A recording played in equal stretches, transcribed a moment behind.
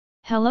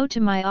Hello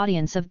to my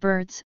audience of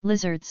birds,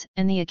 lizards,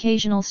 and the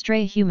occasional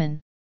stray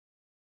human.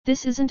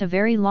 This isn't a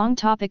very long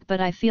topic,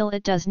 but I feel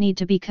it does need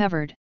to be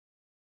covered.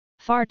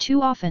 Far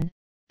too often,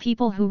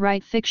 people who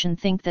write fiction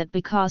think that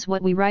because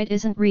what we write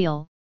isn't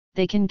real,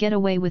 they can get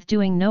away with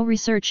doing no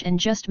research and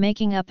just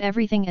making up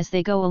everything as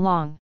they go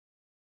along.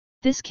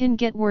 This can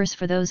get worse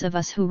for those of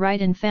us who write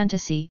in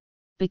fantasy,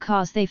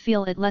 because they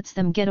feel it lets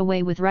them get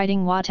away with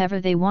writing whatever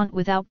they want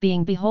without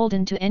being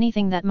beholden to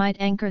anything that might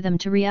anchor them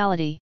to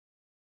reality.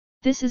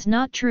 This is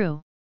not true.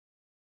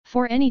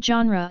 For any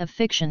genre of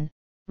fiction,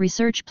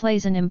 research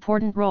plays an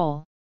important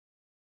role.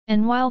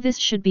 And while this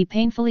should be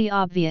painfully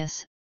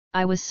obvious,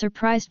 I was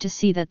surprised to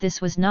see that this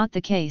was not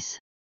the case.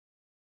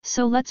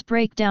 So let's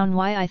break down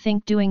why I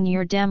think doing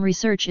your damn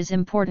research is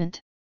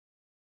important.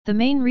 The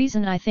main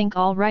reason I think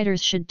all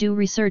writers should do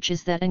research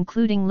is that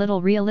including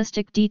little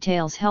realistic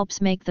details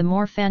helps make the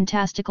more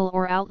fantastical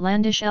or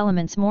outlandish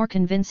elements more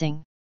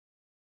convincing.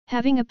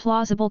 Having a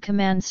plausible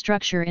command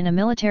structure in a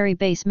military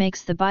base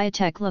makes the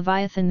biotech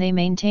leviathan they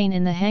maintain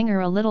in the hangar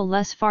a little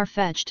less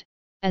far-fetched,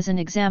 as an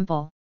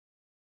example.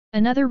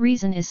 Another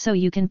reason is so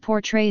you can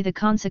portray the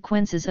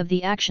consequences of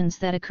the actions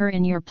that occur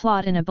in your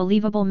plot in a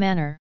believable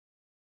manner.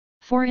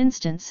 For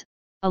instance,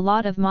 a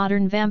lot of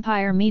modern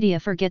vampire media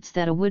forgets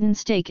that a wooden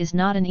stake is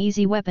not an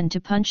easy weapon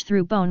to punch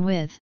through bone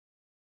with.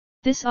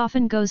 This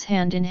often goes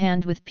hand in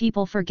hand with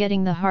people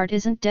forgetting the heart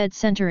isn't dead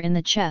center in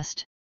the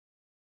chest.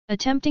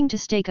 Attempting to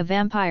stake a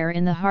vampire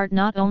in the heart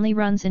not only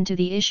runs into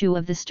the issue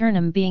of the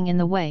sternum being in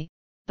the way,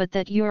 but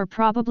that you're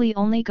probably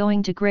only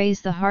going to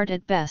graze the heart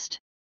at best.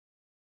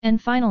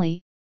 And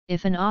finally,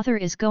 if an author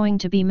is going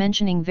to be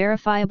mentioning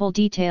verifiable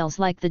details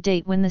like the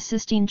date when the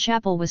Sistine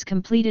Chapel was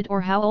completed or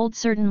how old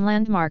certain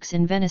landmarks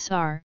in Venice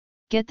are,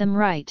 get them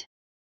right.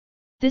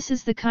 This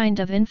is the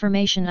kind of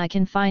information I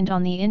can find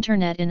on the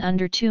internet in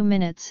under 2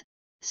 minutes,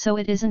 so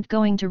it isn't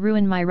going to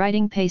ruin my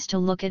writing pace to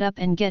look it up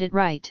and get it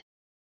right.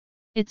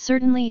 It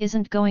certainly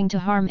isn't going to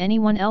harm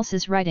anyone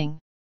else's writing.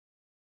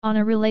 On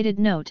a related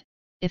note,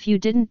 if you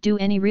didn't do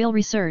any real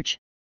research,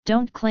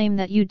 don't claim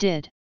that you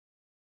did.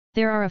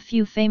 There are a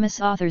few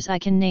famous authors I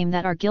can name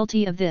that are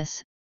guilty of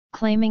this,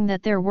 claiming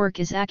that their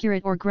work is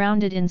accurate or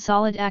grounded in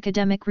solid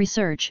academic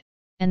research,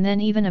 and then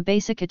even a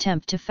basic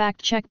attempt to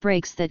fact-check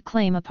breaks that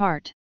claim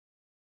apart.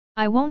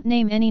 I won't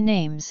name any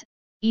names,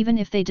 even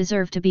if they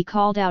deserve to be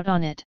called out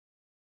on it.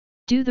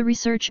 Do the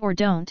research or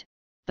don't,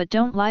 but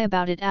don't lie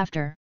about it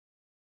after.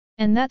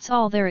 And that's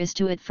all there is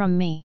to it from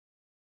me.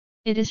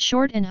 It is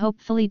short and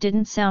hopefully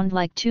didn't sound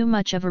like too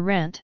much of a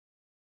rant.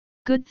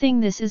 Good thing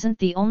this isn't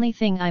the only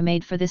thing I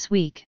made for this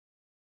week.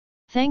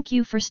 Thank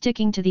you for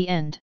sticking to the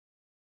end.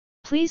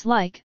 Please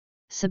like,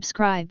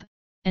 subscribe,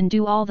 and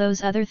do all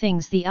those other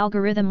things the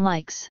algorithm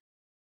likes.